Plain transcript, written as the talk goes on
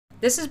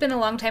This has been a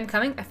long time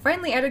coming. I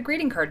finally added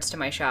greeting cards to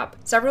my shop.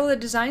 Several of the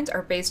designs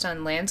are based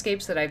on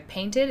landscapes that I've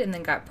painted and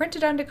then got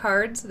printed onto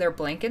cards. They're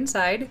blank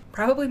inside.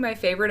 Probably my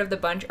favorite of the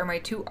bunch are my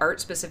 2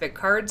 art-specific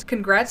cards.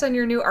 Congrats on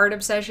your new art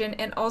obsession,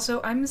 and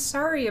also I'm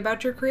sorry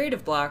about your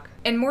creative block.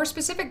 And more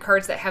specific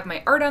cards that have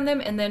my art on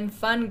them, and then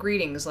fun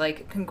greetings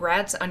like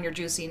congrats on your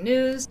juicy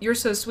news, you're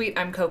so sweet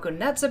I'm cocoa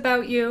nuts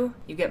about you,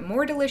 you get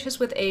more delicious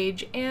with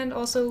age, and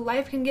also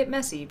life can get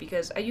messy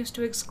because I used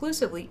to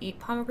exclusively eat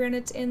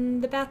pomegranates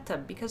in the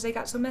bathtub because they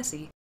got so messy.